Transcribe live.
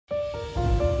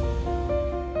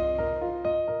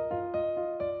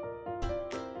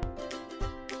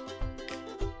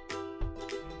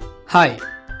Hi,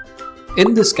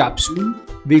 in this capsule,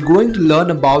 we're going to learn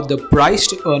about the price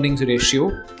to earnings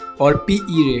ratio or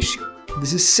PE ratio.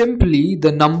 This is simply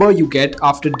the number you get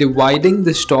after dividing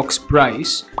the stock's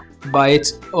price by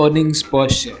its earnings per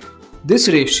share. This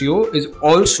ratio is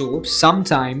also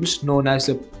sometimes known as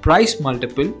the price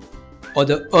multiple or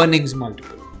the earnings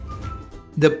multiple.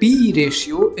 The PE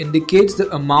ratio indicates the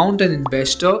amount an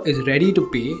investor is ready to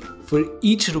pay for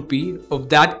each rupee of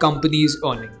that company's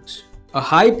earnings. A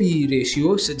high PE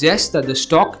ratio suggests that the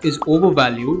stock is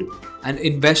overvalued and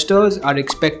investors are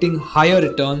expecting higher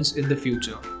returns in the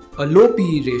future. A low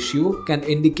PE ratio can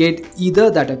indicate either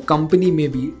that a company may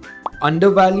be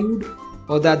undervalued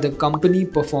or that the company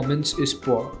performance is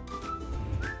poor.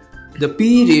 The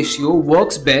PE ratio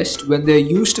works best when they are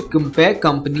used to compare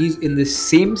companies in the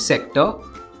same sector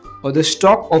or the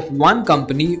stock of one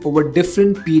company over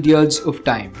different periods of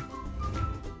time.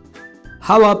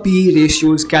 How are PE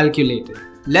ratios calculated?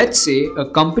 Let's say a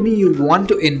company you want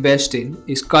to invest in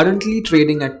is currently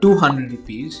trading at 200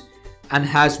 rupees and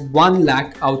has 1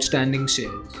 lakh outstanding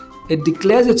shares. It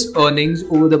declares its earnings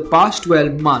over the past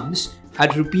 12 months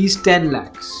at rupees 10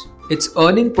 lakhs. Its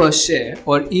earning per share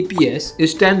or EPS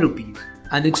is 10 rupees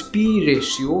and its PE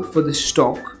ratio for the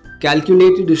stock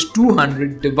calculated as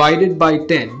 200 divided by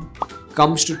 10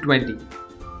 comes to 20.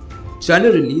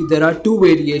 Generally, there are two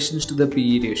variations to the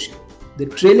PE ratio. The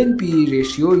trailing PE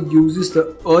ratio uses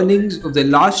the earnings of the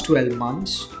last 12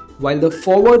 months, while the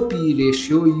forward PE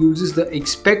ratio uses the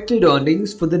expected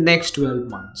earnings for the next 12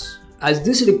 months. As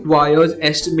this requires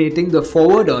estimating the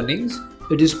forward earnings,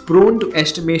 it is prone to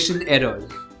estimation errors.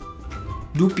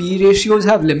 Do PE ratios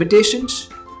have limitations?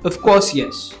 Of course,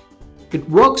 yes. It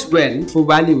works well for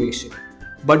valuation,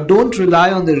 but don't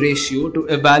rely on the ratio to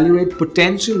evaluate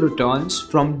potential returns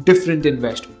from different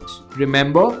investments.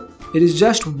 Remember, it is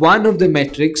just one of the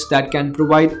metrics that can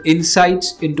provide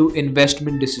insights into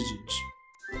investment decisions.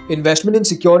 Investment in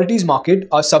securities market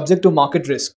are subject to market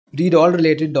risk. Read all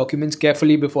related documents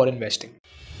carefully before investing.